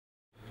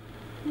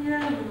Your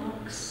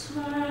looks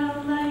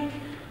were like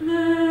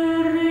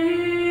the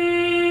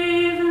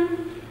raven,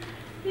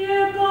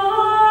 your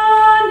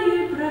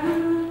bonny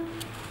brow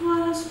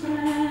was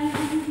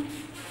brown.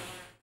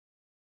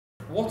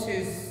 What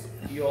is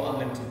your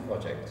unlimited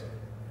project?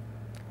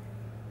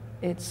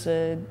 It's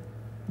a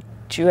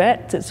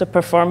duet, it's a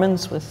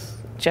performance with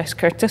Jess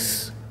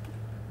Curtis.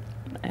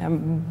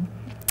 And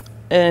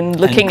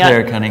looking and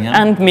Claire at Cunningham.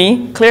 And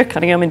me, Claire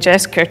Cunningham and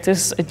Jess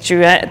Curtis, a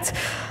duet,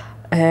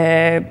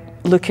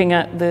 looking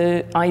at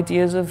the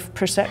ideas of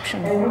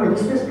perception. Anyway,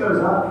 this just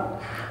goes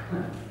up.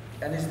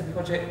 And is the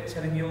project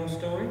telling your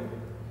story?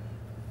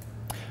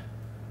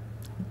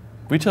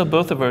 We tell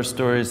both of our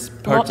stories,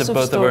 parts Lots of of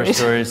both of our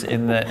stories. stories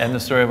and the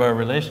story of our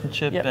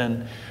relationship, Yep.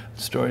 and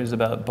stories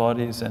about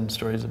bodies and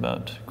stories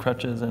about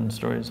crutches and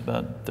stories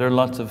about, there are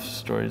lots of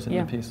stories in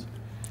Yeah. the piece.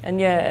 And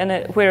yeah,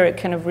 and where it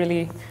kind of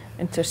really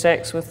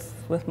intersects with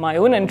my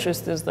own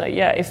interest is that,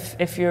 yeah,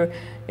 if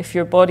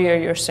your body or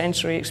your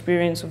sensory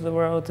experience of the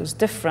world is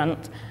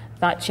different,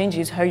 that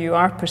changes how you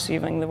are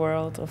perceiving the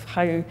world, of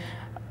how,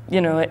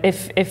 you know,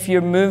 if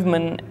your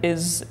movement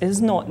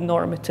is not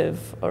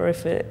normative, or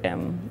if it,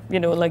 you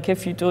know, like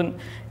if you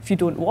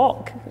don't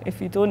walk, if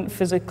you don't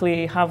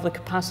physically have the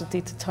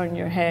capacity to turn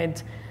your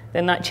head,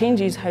 then that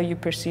changes how you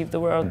perceive the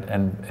world.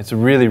 And it's a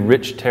really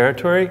rich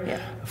territory Yeah.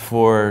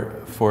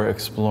 for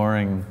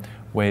exploring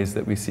ways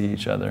that we see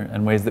each other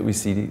and ways that we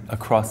see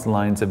across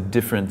lines of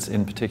difference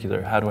in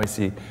particular. How do I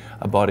see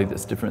a body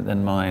that's different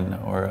than mine,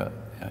 or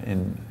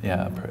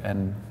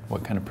and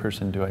what kind of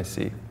person do I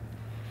see?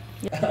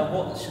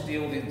 What should the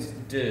audience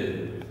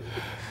do?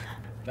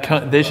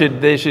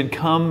 They should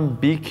come,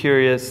 be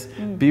curious,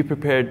 be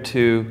prepared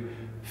to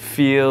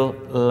feel,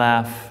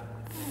 laugh,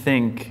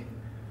 think,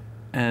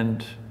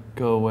 and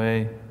go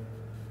away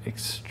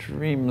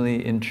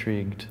extremely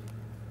intrigued.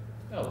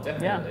 Oh,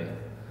 definitely. Yeah.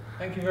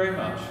 Thank you very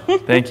much.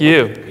 Thank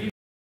you.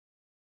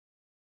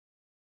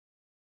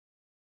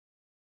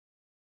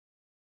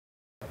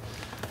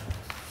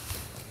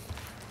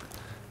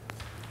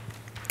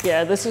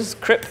 Yeah, this is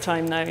crypt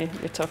time now you're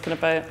talking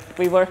about.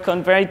 We work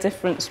on very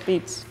different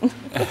speeds.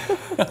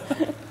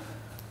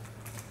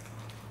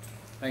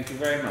 Thank you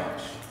very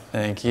much.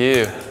 Thank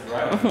you.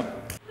 Right.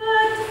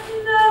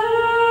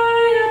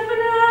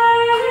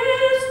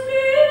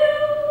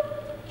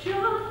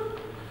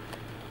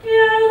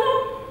 Your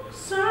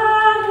looks are